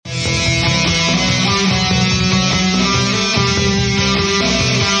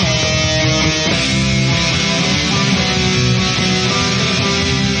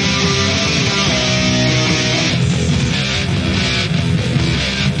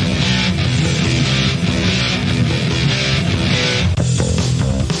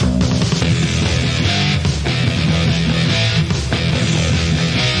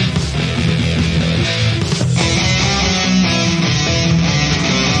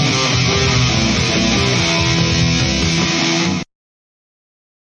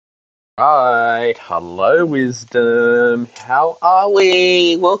Right, hello, wisdom. How are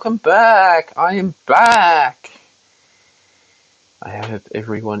we? Welcome back. I am back. I hope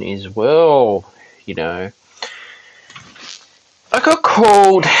everyone is well. You know, I got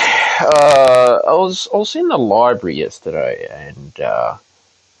called. I was in the library yesterday, and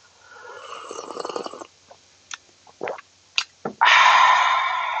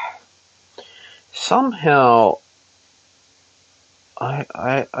somehow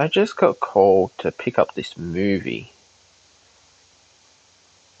I just got called to pick up this movie.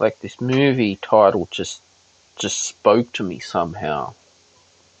 Like this movie title just spoke to me somehow.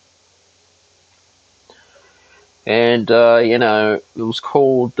 And it was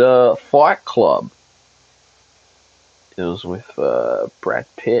called Fight Club. It was with Brad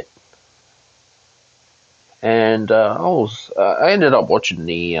Pitt, and I ended up watching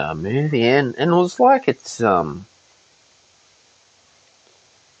the movie, and it was like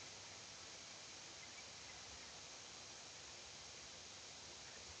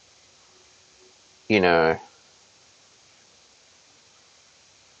you know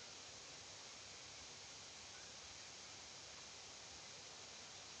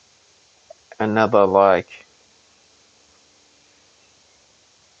another like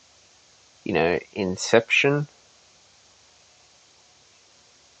Inception,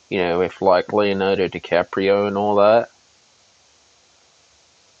 with like Leonardo DiCaprio and all that.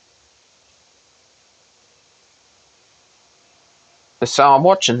 So I'm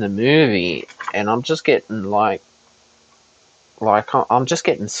watching the movie, and I'm just getting I'm just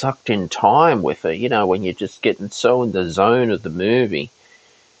getting sucked in time with it. When you're just getting so in the zone of the movie,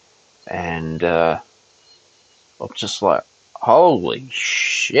 and I'm just like, holy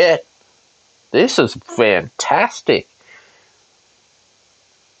shit, this is fantastic.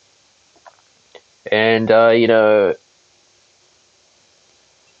 And I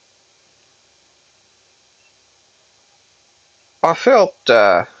felt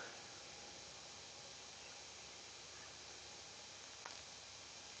yeah,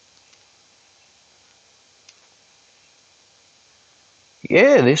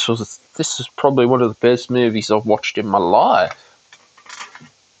 this is probably one of the best movies I've watched in my life.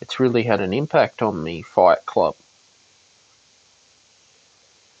 It's really had an impact on me, Fight Club.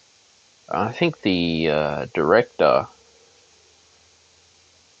 I think the director,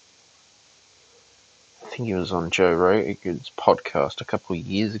 I think he was on Joe Rogan's podcast a couple of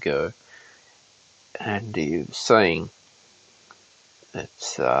years ago, and he was saying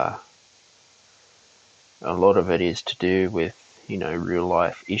it's a lot of it is to do with real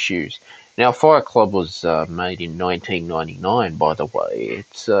life issues. Now, Fight Club was made in 1999, by the way.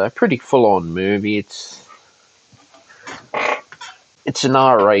 It's a pretty full-on movie. It's an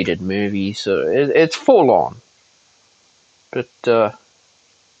R-rated movie, so it's full on. But I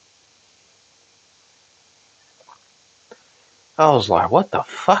was like, what the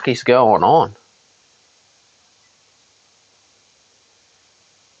fuck is going on?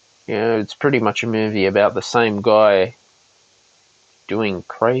 It's pretty much a movie about the same guy doing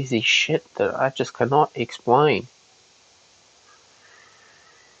crazy shit that I just cannot explain.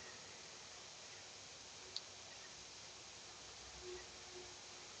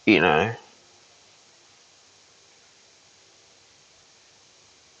 You know,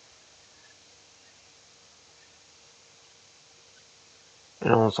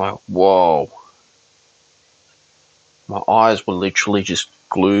 and I was like, whoa. My eyes were literally just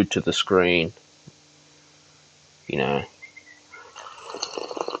glued to the screen. You know,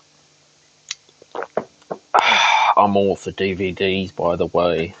 I'm all for DVDs, by the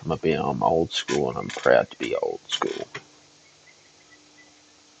way. I'm old school, and I'm proud to be old school.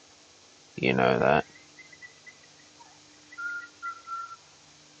 You know that.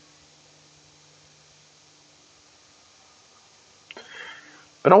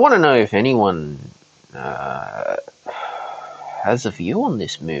 But I want to know if anyone uh, has a view on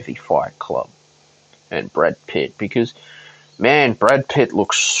this movie, Fight Club, and Brad Pitt, because man, Brad Pitt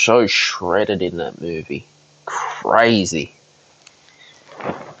looks so shredded in that movie. Crazy.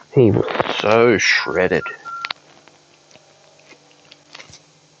 He was so shredded.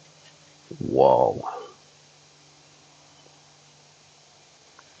 Whoa.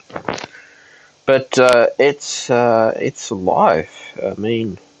 But it's life. I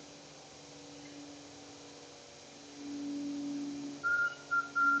mean,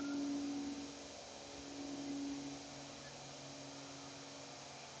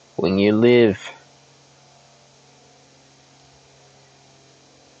 when you live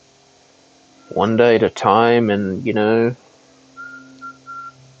one day at a time, and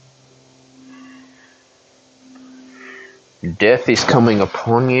death is coming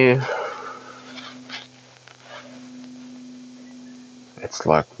upon you, It's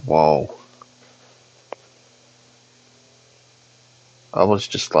like, whoa. I was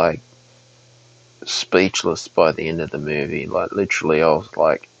just like speechless by the end of the movie. Like, literally, I was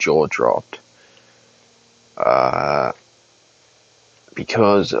like jaw dropped. Uh,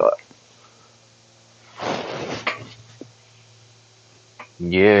 because,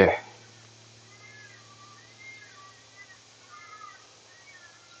 yeah,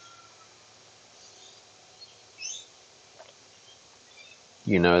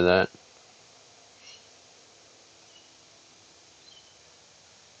 you know that.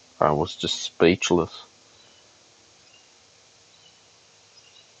 I was just speechless.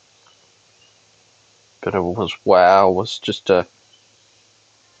 But it was, wow, it was just a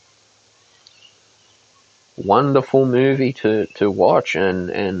wonderful movie to watch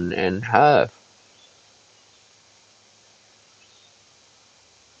and have.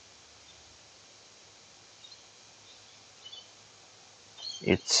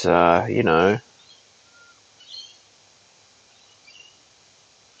 It's,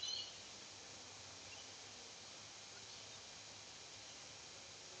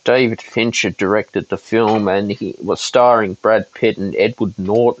 David Fincher directed the film, and he was starring Brad Pitt and Edward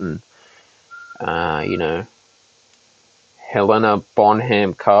Norton. Uh, you know, Helena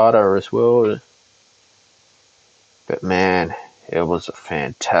Bonham Carter as well. But man, it was a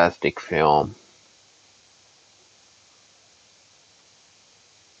fantastic film.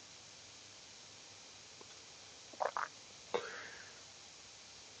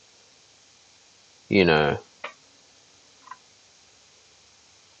 You know,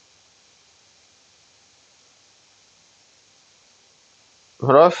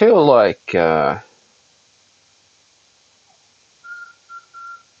 but I feel like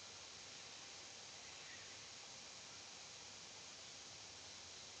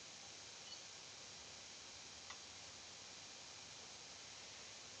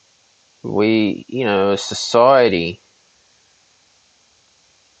we, as society,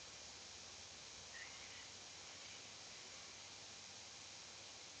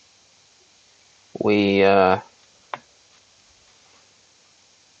 we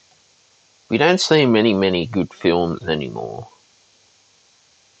we don't see many good films anymore.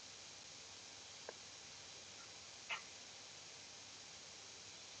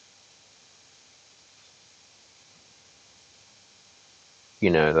 You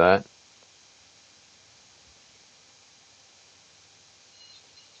know that,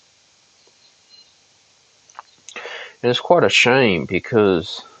 and it's quite a shame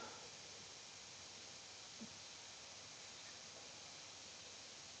because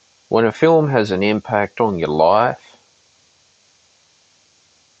when a film has an impact on your life,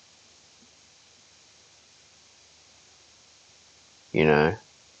 you know,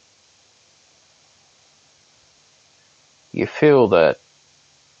 you feel that,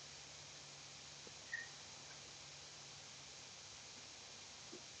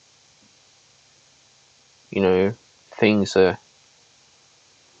 you know, things are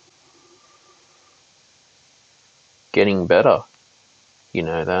getting better. You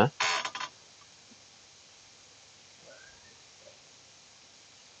know that.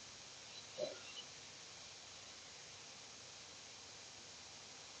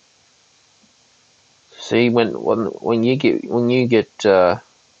 See, when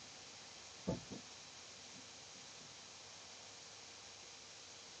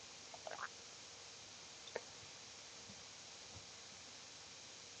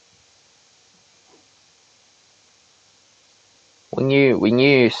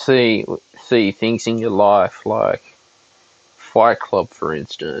you see things in your life like Fight Club, for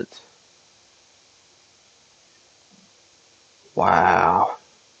instance. Wow,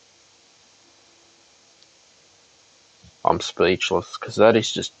 I'm speechless because that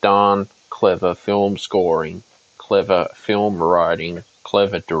is just darn clever film scoring, clever film writing,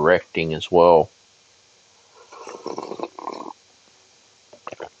 clever directing as well.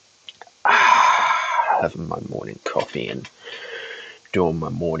 Having my morning coffee and doing my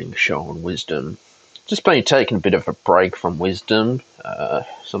morning show on wisdom. Just been taking a bit of a break from wisdom.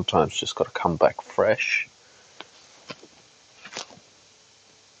 Sometimes just got to come back fresh.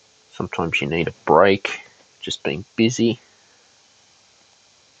 Sometimes you need a break. Just being busy.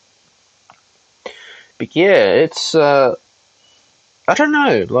 But yeah, it's I don't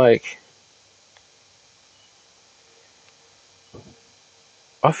know. Like,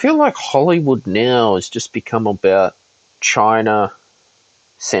 I feel like Hollywood now has just become about China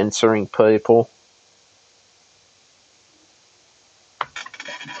censoring people.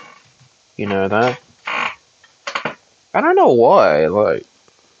 You know that? I don't know why. Like,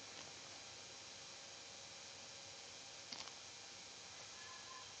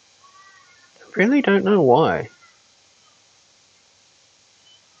 really don't know why.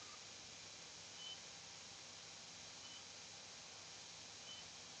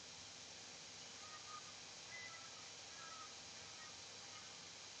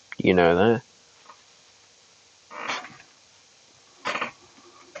 You know that?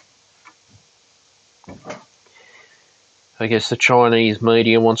 I guess the Chinese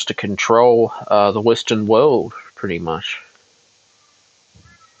media wants to control the Western world, pretty much.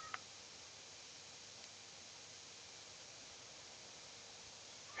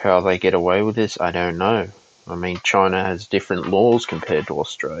 How they get away with this, I don't know. I mean, China has different laws compared to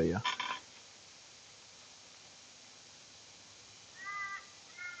Australia.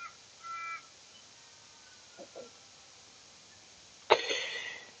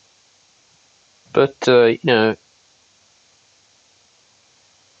 But,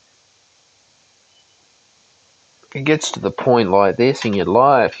 it gets to the point like this in your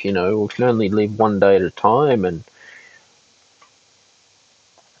life, we can only live one day at a time and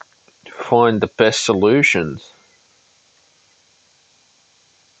find the best solutions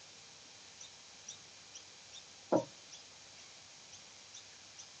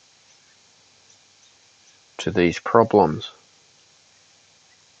to these problems.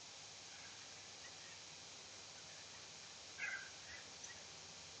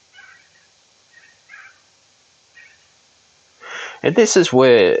 And this is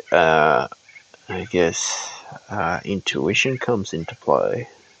where, I guess, intuition comes into play.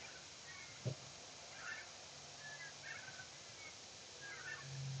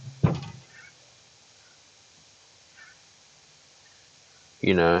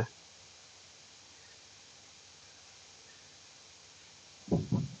 You know,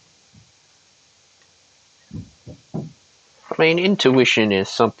 I mean, intuition is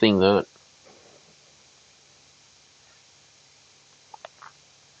something that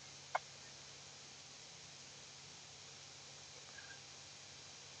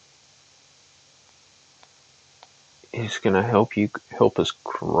is going to help us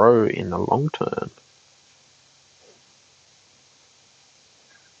grow in the long term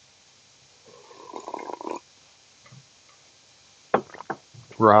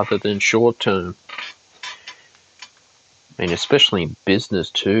rather than short term. And especially in business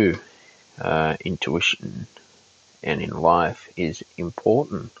too, intuition and in life is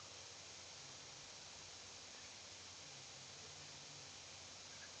important.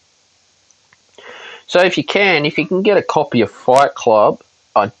 So if you can get a copy of Fight Club,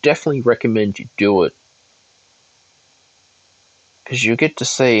 I definitely recommend you do it because you get to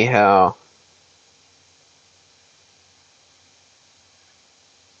see how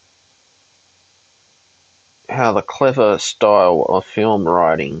the clever style of film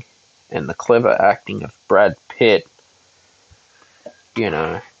writing and the clever acting of Brad Pitt, you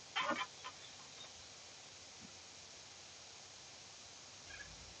know,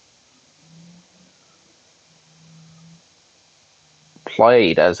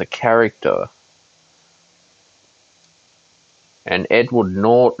 played as a character, and Edward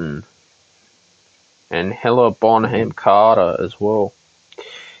Norton and Helena Bonham Carter as well.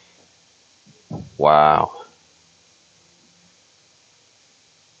 Wow,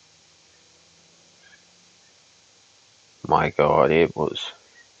 my God, it was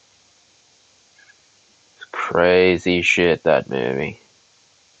crazy shit, that movie.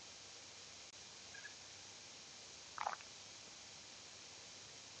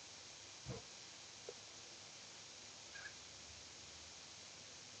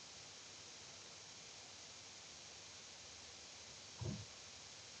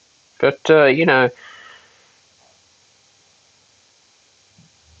 But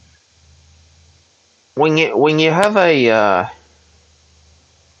when you have a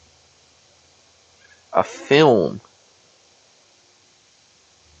film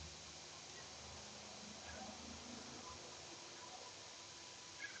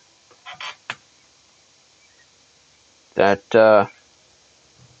that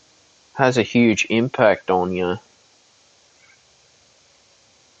has a huge impact on you,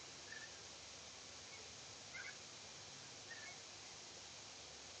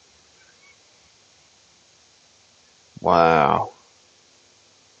 wow,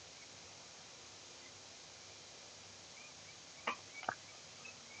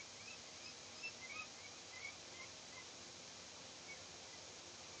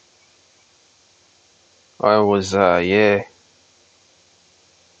 I was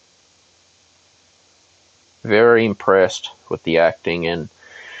very impressed with the acting, and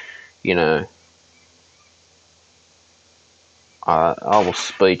you know I was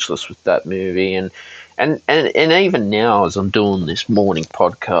speechless with that movie, And even now, as I'm doing this morning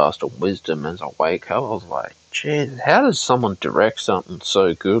podcast on wisdom as I wake up, I was like, geez, how does someone direct something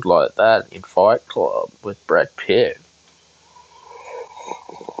so good like that in Fight Club with Brad Pitt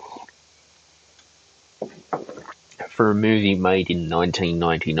for a movie made in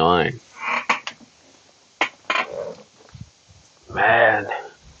 1999? Man,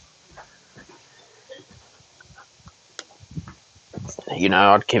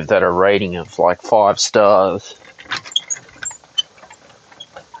 I'd give that a rating of like 5 stars.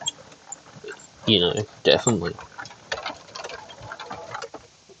 Definitely.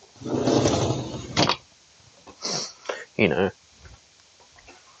 You know,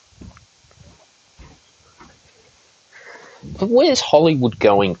 but where's Hollywood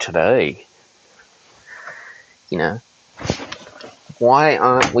going today? You know, why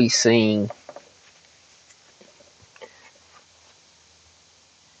aren't we seeing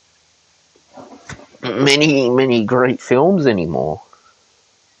many, many great films anymore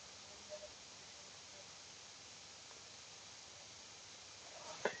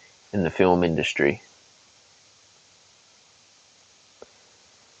in the film industry?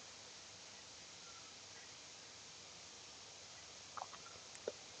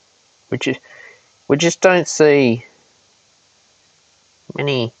 We just don't see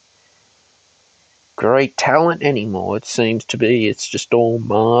many great talent anymore. It seems to be it's just all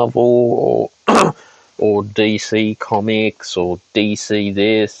Marvel or or DC Comics or DC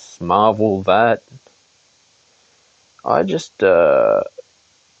this, Marvel that. I just I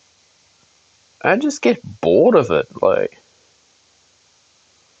just get bored of it. Like,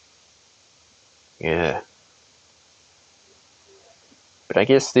 yeah. But I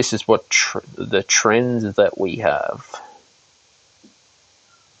guess this is what the trends that we have.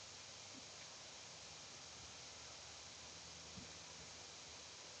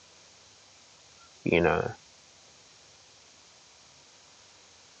 You know.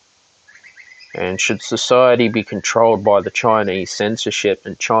 And should society be controlled by the Chinese censorship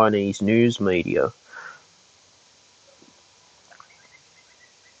and Chinese news media?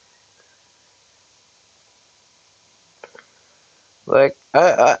 Like,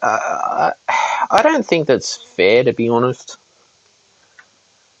 I don't think that's fair, to be honest.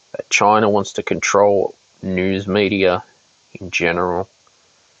 That China wants to control news media in general,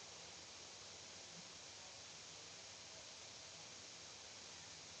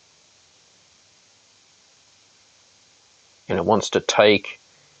 and it wants to take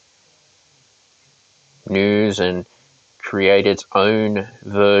news and create its own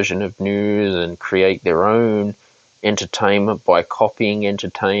version of news and create their own entertainment by copying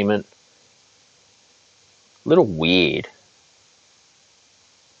entertainment. A little weird.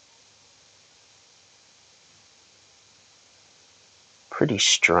 Pretty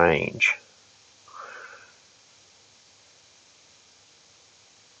strange.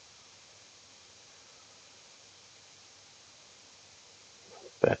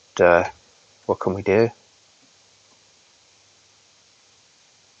 But what can we do?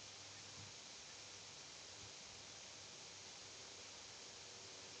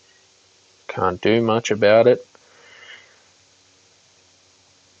 Can't do much about it.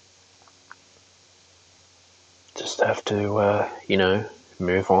 Just have to,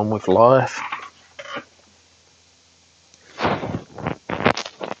 move on with life.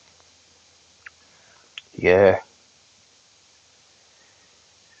 Yeah.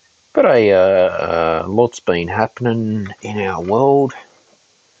 But a lot's been happening in our world.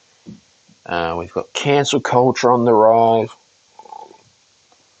 We've got cancel culture on the rise.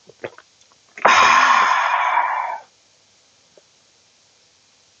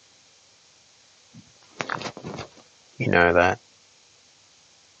 You know that.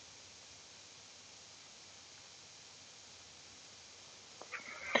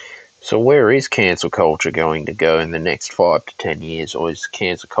 So where is cancel culture going to go in the next 5 to 10 years, or is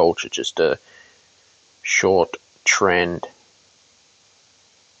cancel culture just a short trend?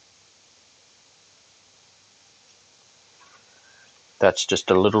 That's just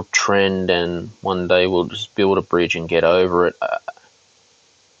a little trend, and one day we'll just build a bridge and get over it.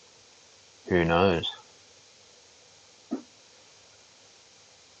 Who knows?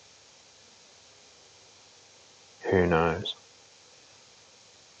 Who knows?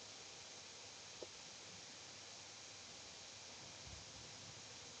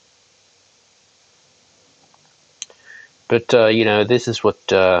 But this is what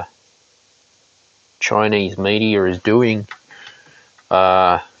Chinese media is doing.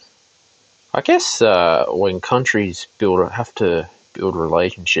 I guess when countries have to build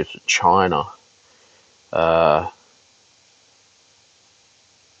relationships with China, uh,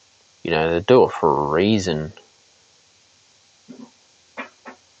 They do it for a reason.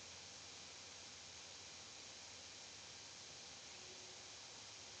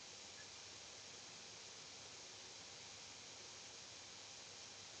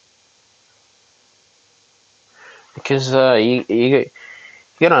 Because you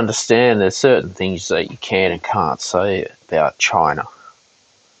got to understand there's certain things that you can and can't say about China.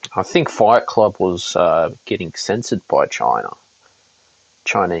 I think Fight Club was getting censored by China.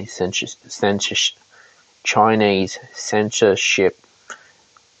 Chinese Chinese censorship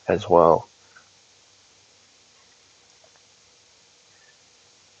as well.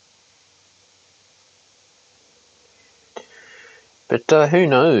 But who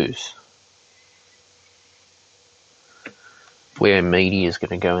knows where media is going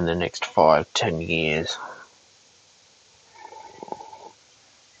to go in the next 5-10 years?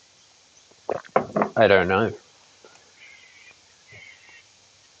 I don't know.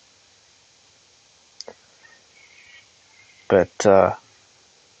 But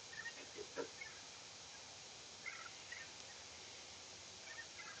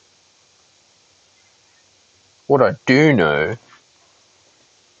what I do know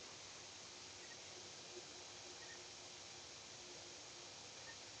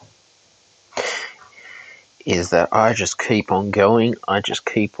is that I just keep on going. I just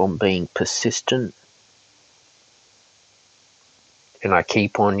keep on being persistent. And I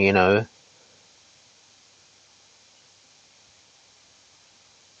keep on,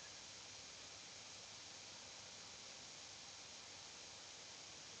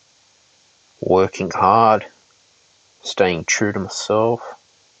 working hard, staying true to myself.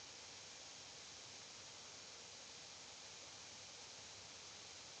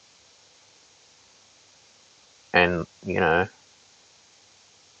 And,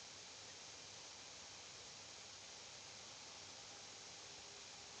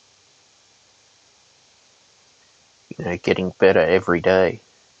 getting better every day.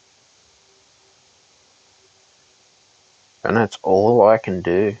 And that's all I can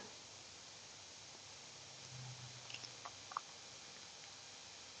do.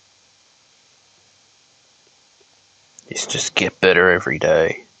 Is just get better every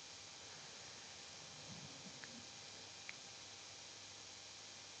day.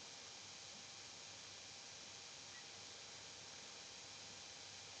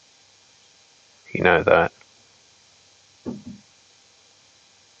 You know that.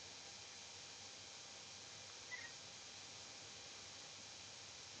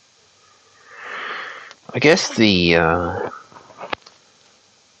 I guess the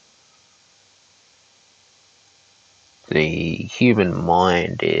human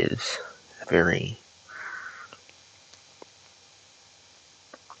mind is a very,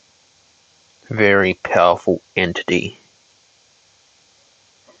 very powerful entity.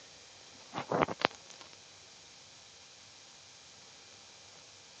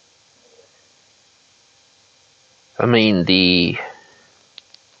 I mean, the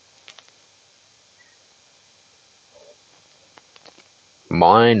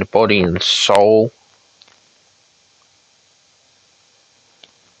mind, body, and soul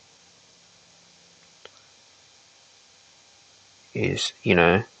is,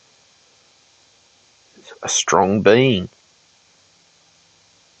 a strong being.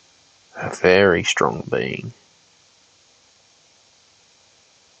 A very strong being.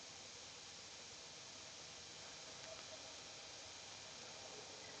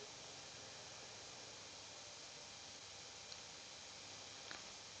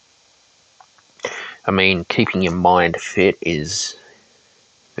 I mean, keeping your mind fit is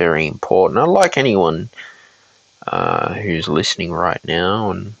very important. I like anyone who's listening right now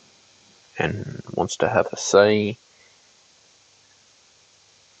and wants to have a say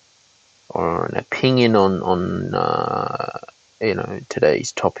or an opinion on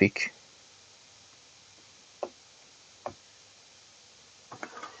today's topic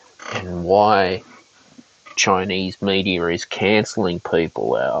and why Chinese media is cancelling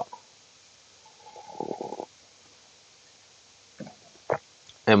people out,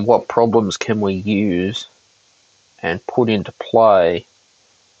 and what problems can we use and put into play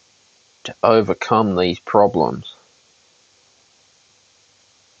to overcome these problems.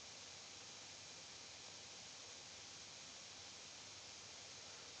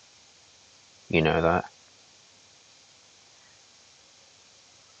 You know that.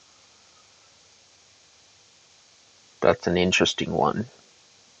 That's an interesting one.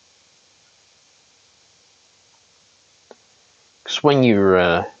 Because when you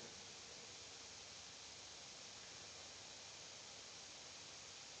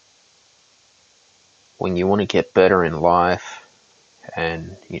want to get better in life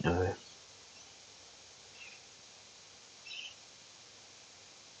And,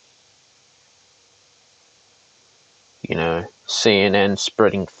 CNN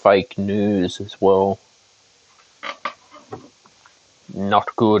spreading fake news as well.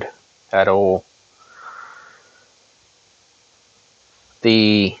 Not good at all.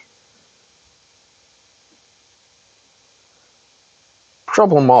 The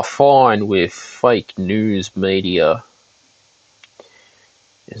problem I find with fake news media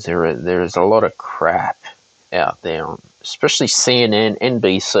is there is a lot of crap out there, especially CNN,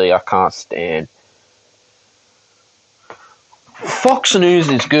 NBC. I can't stand. Fox News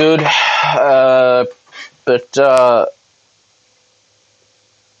is good, but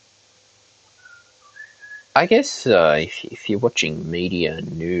I guess if you're watching media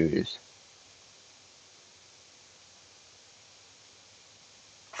news,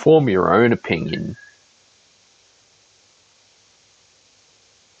 form your own opinion,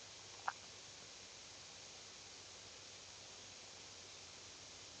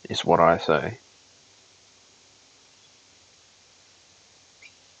 is what I say.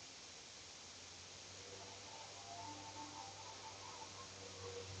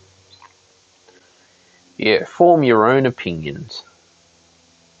 Yeah, form your own opinions.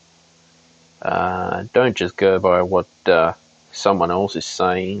 Don't just go by what someone else is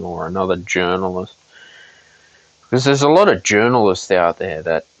saying or another journalist. Because there's a lot of journalists out there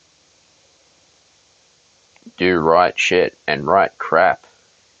that do right shit and right crap.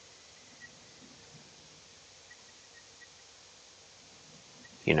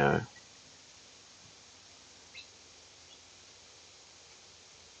 You know.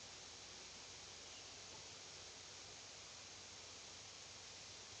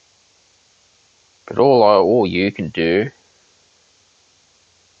 But all you can do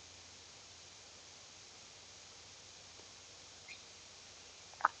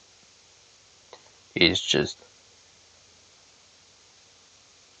is just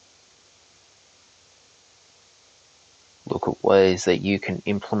look at ways that you can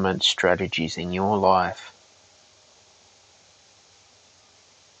implement strategies in your life.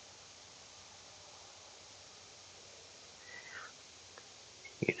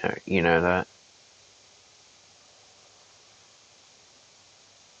 You know that.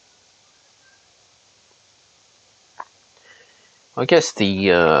 I guess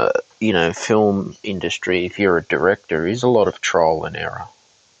the film industry, if you're a director, is a lot of trial and error.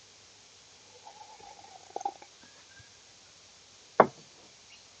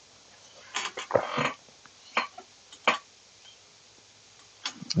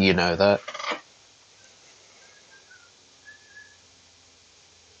 You know that.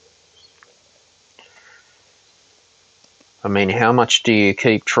 I mean, how much do you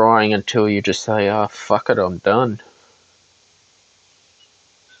keep trying until you just say, "Ah, fuck it, I'm done"?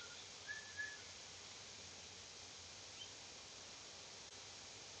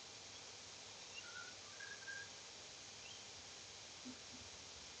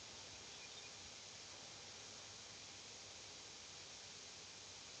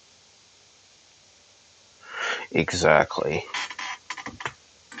 Exactly.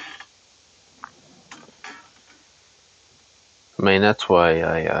 I mean, that's why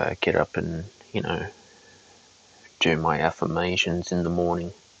I get up and do my affirmations in the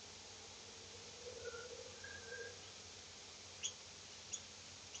morning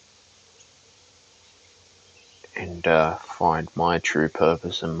and find my true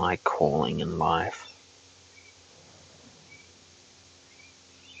purpose and my calling in life.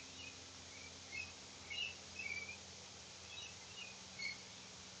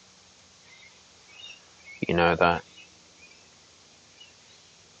 You know that.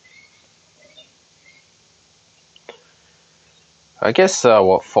 I guess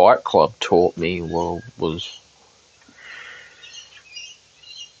what Fight Club taught me was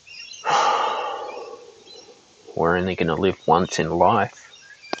we're only going to live once in life,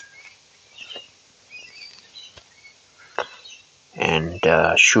 and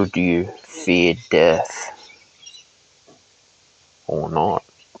should you fear death or not?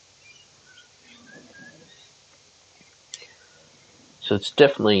 So it's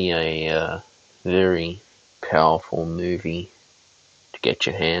definitely a very powerful movie to get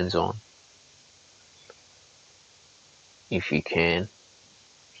your hands on if you can.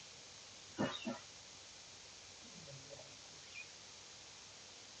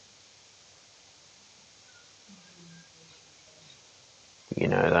 You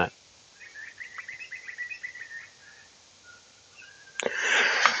know that.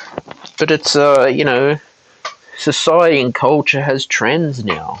 But it's society and culture has trends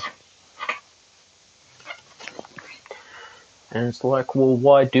now. And it's like, well,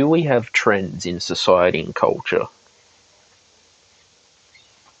 why do we have trends in society and culture?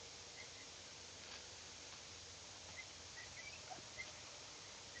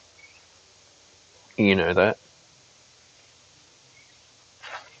 You know that.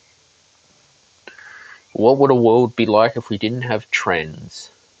 What would a world be like if we didn't have trends?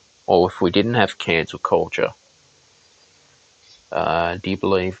 Or if we didn't have cancel culture? Do you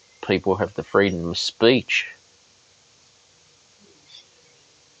believe people have the freedom of speech?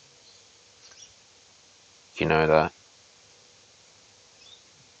 You know that.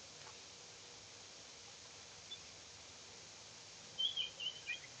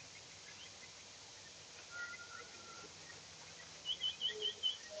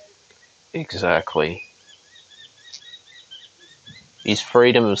 Exactly. Is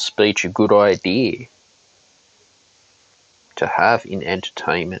freedom of speech a good idea to have in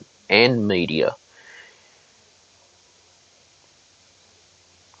entertainment and media?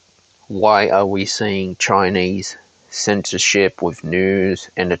 Why are we seeing Chinese censorship with news,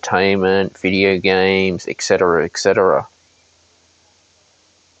 entertainment, video games, etc., etc.?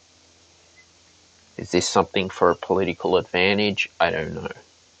 Is this something for a political advantage? I don't know.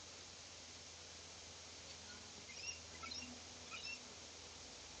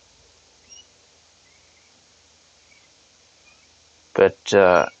 But,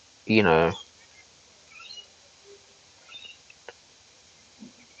 you know,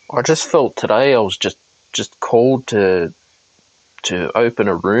 I just felt today I was just called to open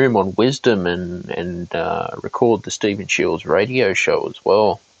a room on wisdom and record the Stephen Shields radio show as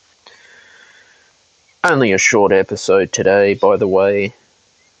well. Only a short episode today, by the way.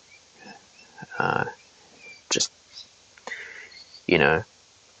 Uh, just, you know,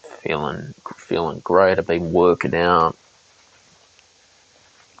 feeling great. I've been working out.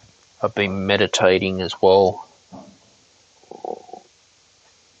 I've been meditating as well,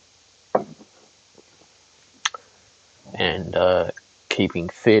 and keeping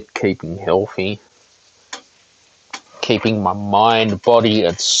fit, keeping healthy, keeping my mind, body,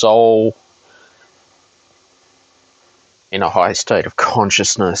 and soul in a high state of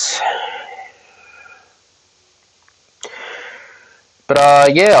consciousness.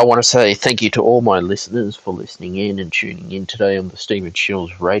 But yeah, I want to say thank you to all my listeners for listening in and tuning in today on the Stephen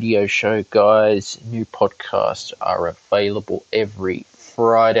Shields radio show, guys. New podcasts are available every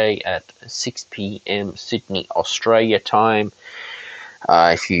Friday at 6 p.m. Sydney, Australia time.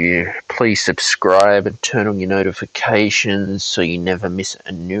 If you please subscribe and turn on your notifications so you never miss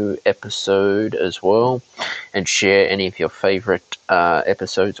a new episode as well, and share any of your favorite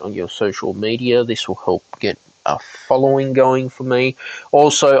episodes on your social media. This will help get a following going for me.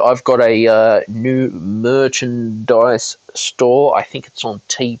 Also, I've got a new merchandise store. I think it's on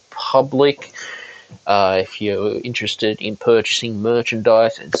TeePublic. If you're interested in purchasing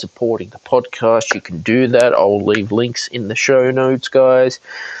merchandise and supporting the podcast, you can do that. I'll leave links in the show notes, guys.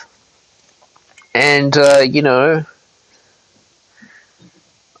 And,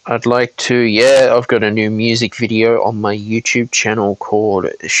 I'd like to, I've got a new music video on my YouTube channel called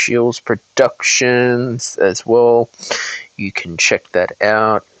Shields Productions as well. You can check that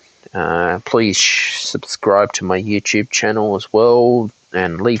out. Please subscribe to my YouTube channel as well,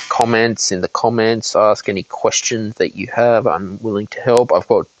 and leave comments in the comments. Ask any questions that you have. I'm willing to help. I've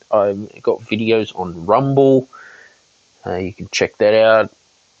got videos on Rumble. You can check that out.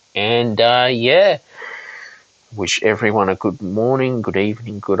 And wish everyone a good morning, good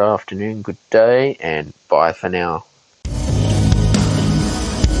evening, good afternoon, good day, and bye for now.